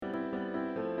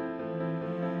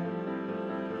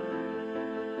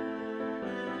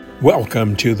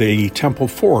Welcome to the Temple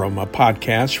Forum, a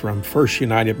podcast from First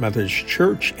United Methodist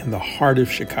Church in the heart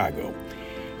of Chicago.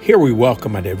 Here we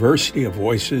welcome a diversity of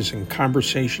voices and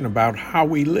conversation about how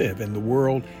we live in the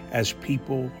world as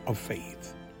people of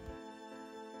faith.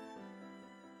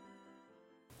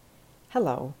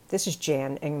 Hello, this is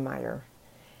Jan Engmeyer.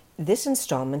 This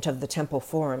installment of the Temple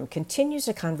Forum continues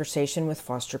a conversation with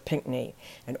Foster Pinkney,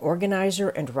 an organizer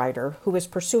and writer who is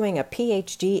pursuing a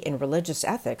PhD in religious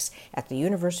ethics at the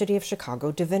University of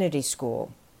Chicago Divinity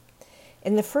School.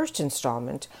 In the first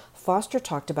installment, Foster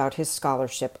talked about his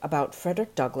scholarship about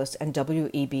Frederick Douglass and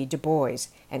W.E.B. Du Bois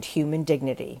and human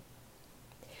dignity.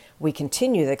 We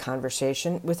continue the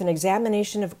conversation with an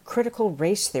examination of critical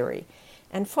race theory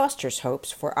and Foster's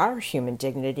hopes for our human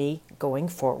dignity going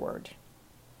forward.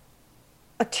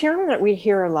 A term that we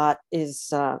hear a lot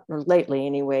is, or lately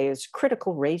anyway, is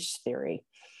critical race theory.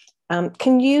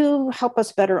 Can you help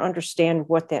us better understand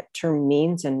what that term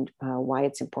means and why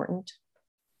it's important?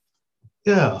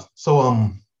 Yeah, so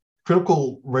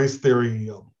critical race theory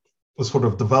was sort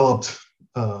of developed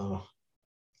in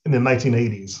the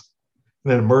 1980s,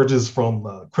 and it emerges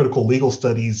from critical legal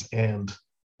studies and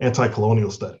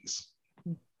anti-colonial studies.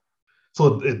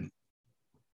 So it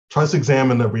tries to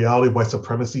examine the reality of white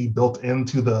supremacy built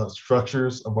into the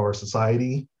structures of our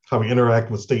society, how we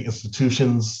interact with state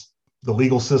institutions, the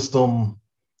legal system,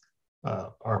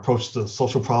 our approach to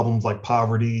social problems like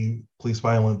poverty, police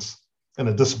violence, and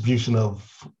the distribution of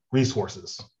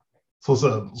resources. So it's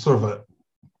a sort of a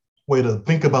way to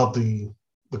think about the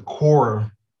core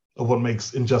of what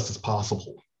makes injustice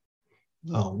possible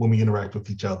when we interact with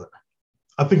each other.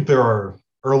 I think there are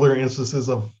earlier instances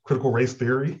of critical race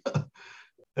theory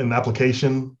in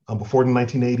application before the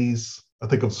 1980s. I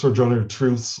think of Sojourner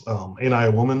Truth's Ain't I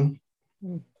a Woman,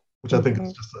 which I think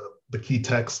is just the key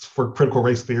text for critical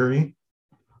race theory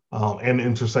and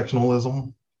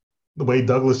intersectionalism. The way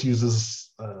Douglass uses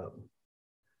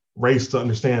race to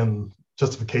understand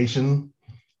justification,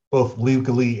 both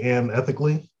legally and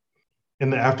ethically, in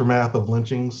the aftermath of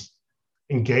lynchings,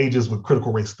 engages with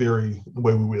critical race theory the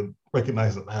way we would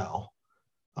recognize it now.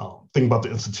 Think about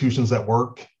the institutions at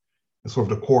work, and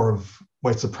sort of the core of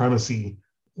white supremacy,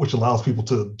 which allows people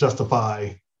to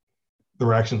justify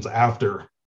their actions after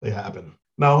they happen.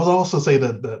 Now, I would also say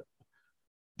that the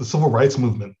civil rights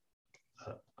movement,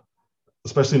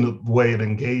 especially in the way it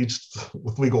engaged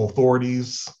with legal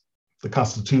authorities, the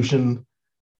Constitution,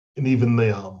 and even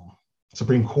the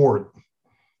Supreme Court,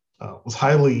 was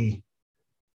highly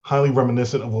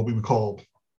reminiscent of what we would call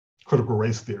critical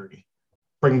race theory,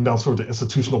 bringing down sort of the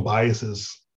institutional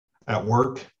biases at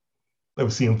work that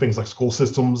we see in things like school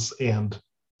systems and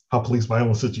how police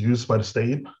violence is used by the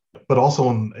state, but also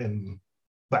in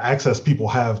the access people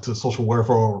have to social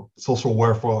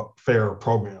welfare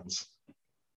programs.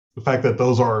 The fact that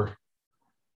those are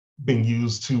being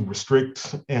used to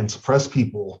restrict and suppress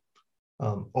people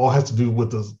all has to do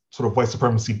with the sort of white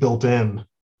supremacy built in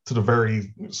to the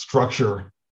very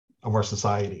structure of our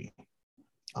society.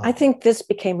 I think this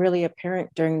became really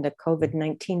apparent during the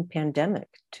COVID-19 pandemic,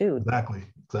 too. Exactly.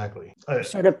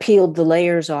 Sort of peeled the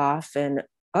layers off and,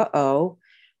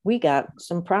 we got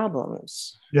some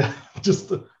problems. Yeah,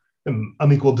 just an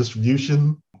unequal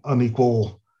distribution,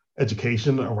 unequal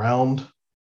education around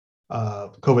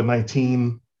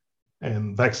COVID-19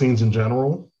 and vaccines in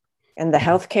general. And the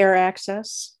healthcare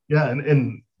access. Yeah,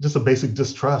 and just a basic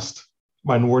distrust.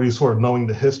 Minorities sort of knowing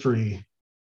the history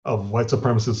of white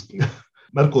supremacist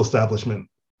medical establishment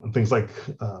and things like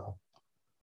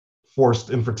forced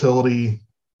infertility,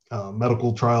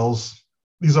 medical trials.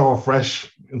 These are all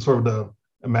fresh in sort of the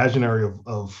imaginary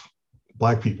of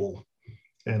Black people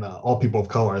and all people of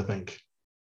color, I think.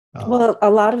 Well, a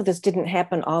lot of this didn't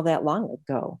happen all that long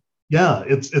ago. Yeah,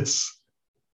 it's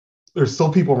there's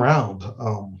still people around.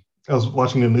 I was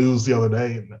watching the news the other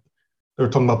day, and they were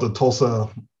talking about the Tulsa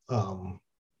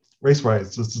race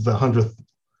riots. This is the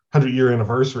 100-year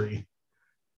anniversary,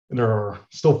 and there are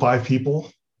still 5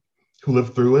 people who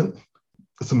lived through it.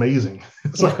 It's amazing.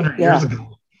 It's 100 years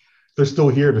ago. They're still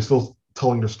here. They're still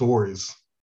telling their stories.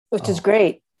 Which is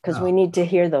great, because we need to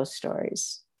hear those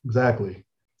stories. Exactly.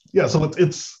 Yeah, so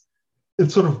it's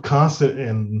sort of constant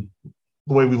in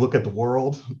the way we look at the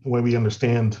world, the way we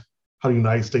understand how the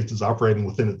United States is operating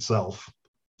within itself,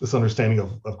 this understanding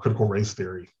of critical race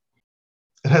theory.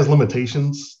 It has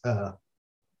limitations.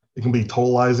 It can be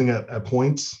totalizing at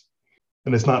points,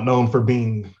 and it's not known for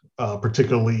being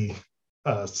particularly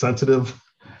sensitive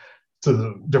to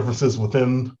the differences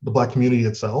within the Black community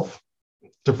itself,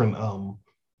 different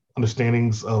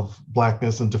understandings of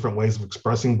Blackness and different ways of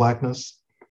expressing Blackness.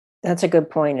 That's a good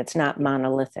point. It's not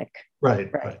monolithic.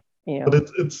 Right.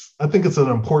 But I think it's an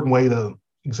important way to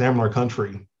examine our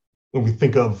country when we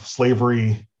think of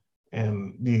slavery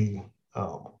and the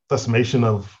decimation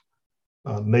of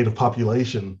Native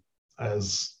population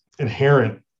as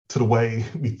inherent to the way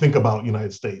we think about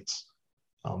United States,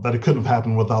 that it couldn't have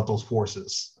happened without those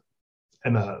forces.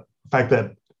 And the fact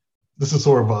that this is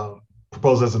sort of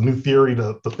proposed as a new theory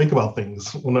to think about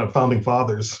things when the founding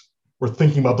fathers were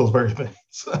thinking about those very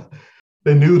things.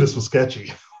 They knew this was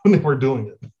sketchy when they were doing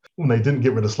it, when they didn't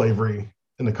get rid of slavery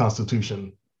in the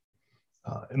Constitution.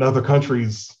 And other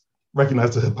countries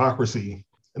recognize the hypocrisy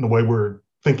in the way we're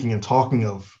thinking and talking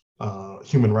of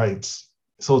human rights.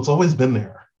 So it's always been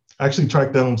there. I actually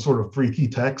tracked down sort of 3 key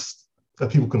texts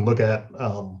that people can look at.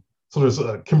 So there's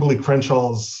Kimberly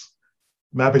Crenshaw's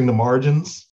Mapping the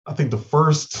Margins. I think the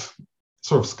first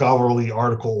sort of scholarly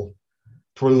article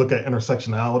to really look at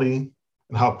intersectionality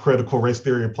and how critical race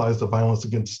theory applies to violence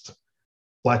against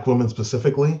Black women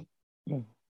specifically. And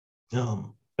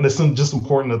it's just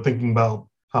important to thinking about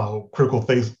how critical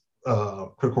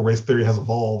race theory has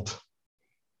evolved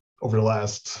over the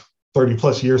last 30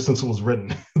 plus years since it was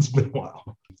written. It's been a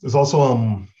while. There's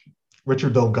also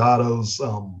Richard Delgado's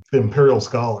The Imperial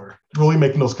Scholar, really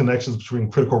making those connections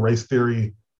between critical race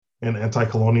theory and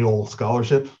anti-colonial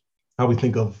scholarship, how we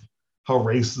think of how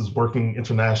race is working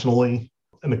internationally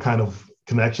and the kind of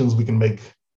connections we can make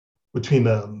between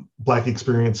the Black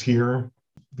experience here,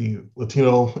 the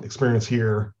Latino experience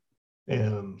here,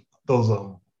 and those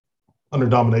under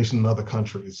domination in other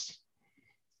countries.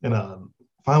 And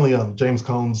finally, James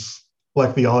Cone's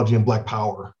Black Theology and Black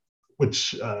Power,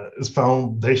 which is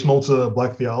foundational to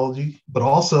Black theology, but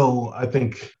also I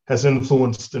think has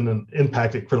influenced and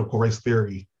impacted critical race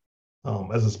theory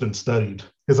as it's been studied.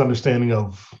 His understanding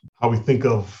of how we think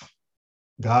of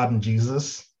God and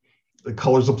Jesus, the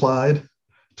colors applied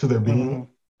to their being,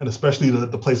 and especially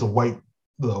the place of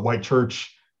the white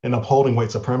church and upholding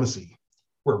white supremacy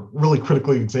were really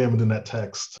critically examined in that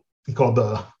text. He called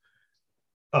the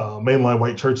mainline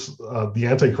white church the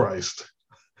Antichrist.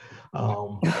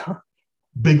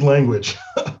 Big language.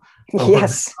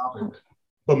 Yes.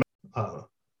 But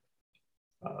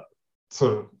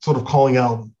sort of calling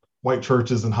out white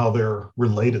churches and how they're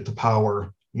related to power in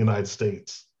the United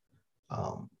States.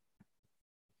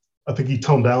 I think he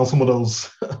toned down some of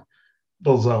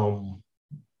those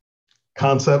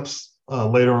concepts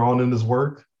later on in his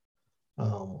work.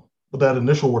 But that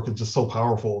initial work is just so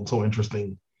powerful and so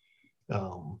interesting.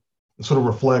 It sort of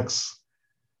reflects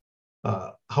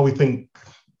how we think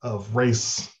of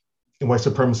race and white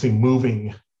supremacy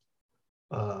moving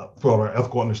throughout our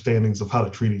ethical understandings of how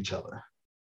to treat each other.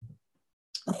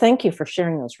 Well, thank you for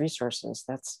sharing those resources.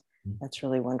 That's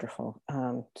really wonderful.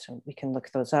 So we can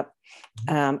look those up.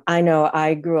 I know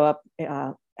I grew up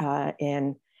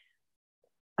in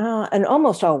an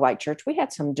almost all white church. We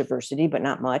had some diversity, but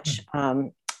not much.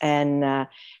 And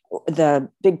the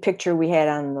big picture we had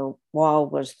on the wall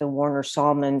was the Warner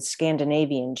Sallman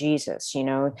Scandinavian Jesus,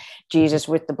 Jesus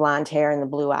with the blonde hair and the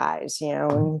blue eyes,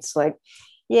 and it's like,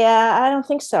 yeah, I don't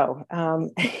think so.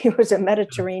 He was a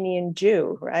Mediterranean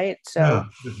Jew, right? So,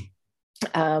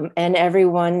 and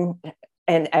everyone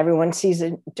sees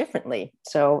it differently.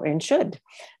 So, and should,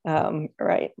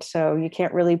 right? So you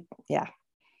can't really, Yeah,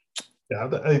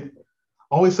 I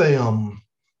always say,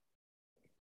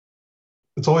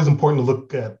 it's always important to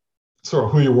look at sort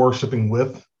of who you're worshiping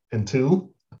with, and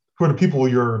who are the people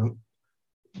you're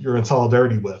in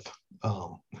solidarity with,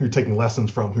 who you're taking lessons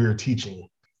from, who you're teaching.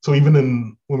 So even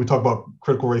when we talk about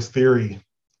critical race theory,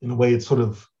 in a way it's sort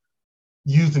of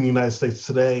used in the United States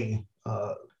today,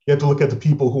 you have to look at the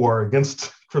people who are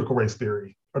against critical race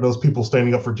theory. Are those people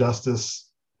standing up for justice?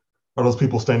 Are those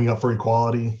people standing up for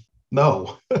equality?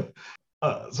 No.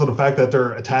 So the fact that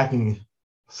they're attacking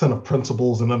a set of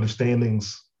principles and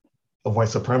understandings of white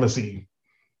supremacy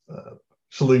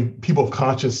should lead people of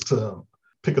conscience to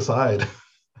pick a side,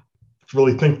 to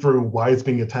really think through why it's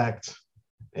being attacked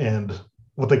and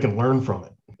what they can learn from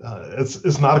it.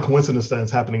 It's not a coincidence that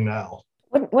it's happening now.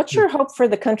 What's your hope for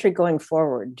the country going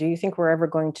forward? Do you think we're ever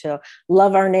going to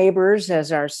love our neighbors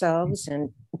as ourselves and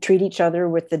treat each other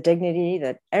with the dignity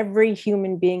that every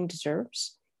human being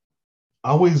deserves?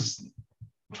 I always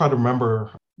try to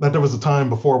remember that there was a time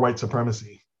before white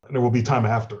supremacy, and there will be time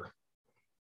after.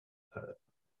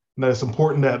 And that it's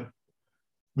important that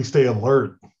we stay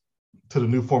alert to the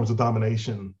new forms of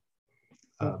domination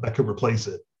that could replace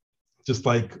it, just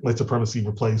like white supremacy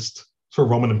replaced sort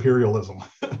of Roman imperialism.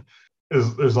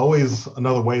 There's always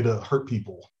another way to hurt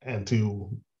people and to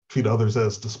treat others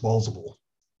as disposable.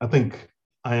 I think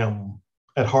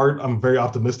at heart, I'm very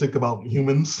optimistic about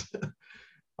humans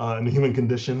and the human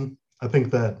condition. I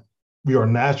think that we are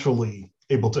naturally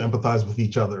able to empathize with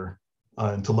each other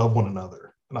and to love one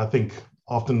another. And I think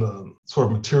often the sort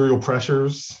of material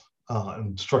pressures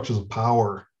and structures of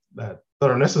power that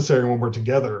are necessary when we're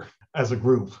together as a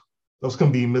group, those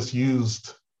can be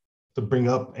misused to bring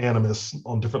up animus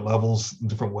on different levels in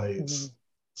different ways. Mm-hmm.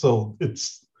 So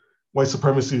white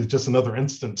supremacy is just another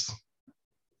instance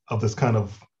of this kind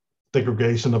of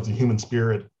degradation of the human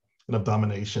spirit and of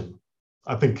domination.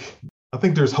 I think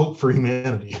there's hope for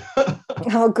humanity.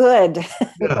 Oh, good.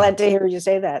 Yeah. Glad to hear you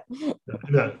say that.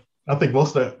 Yeah. I think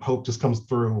most of that hope just comes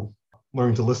through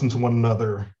learning to listen to one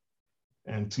another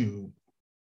and to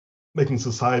making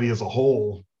society as a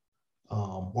whole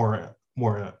more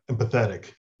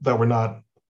empathetic, that we're not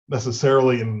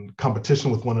necessarily in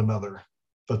competition with one another,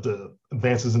 but the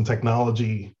advances in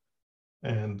technology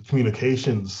and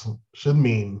communications should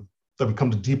mean that we come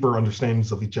to deeper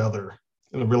understandings of each other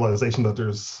and the realization that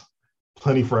there's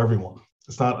plenty for everyone.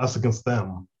 It's not us against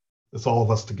them. It's all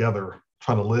of us together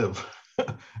trying to live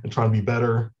and trying to be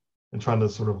better and trying to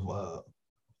sort of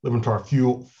live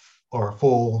into our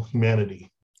full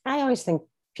humanity. I always think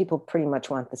people pretty much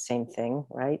want the same thing,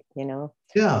 right?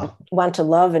 Yeah. Want to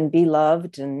love and be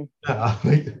loved and have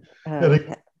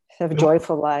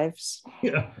joyful lives.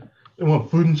 Yeah. They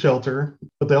want food and shelter,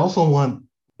 but they also want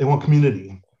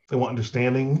community. They want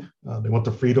understanding. They want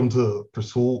the freedom to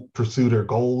pursue their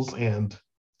goals and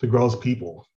to grow as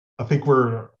people. I think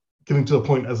we're getting to a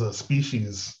point as a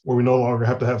species where we no longer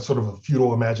have to have sort of a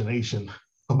feudal imagination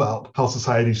about how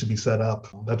society should be set up,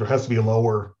 that there has to be a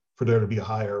lower for there to be a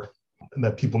higher, and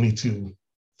that people need to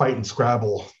fight and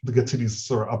scrabble to get to these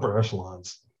sort of upper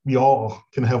echelons. We all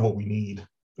can have what we need,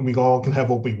 and we all can have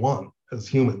what we want as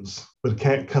humans, but it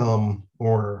can't come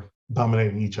when we're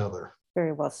dominating each other.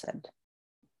 Very well said.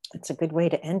 It's a good way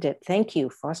to end it. Thank you,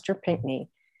 Foster Pinkney.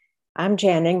 I'm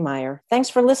Jan Ingmeyer. Thanks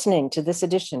for listening to this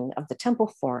edition of the Temple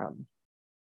Forum.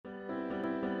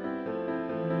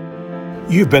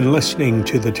 You've been listening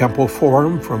to the Temple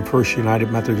Forum from First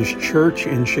United Methodist Church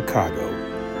in Chicago.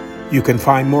 You can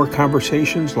find more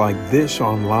conversations like this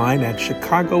online at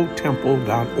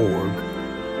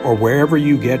chicagotemple.org or wherever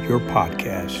you get your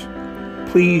podcasts.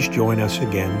 Please join us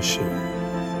again soon.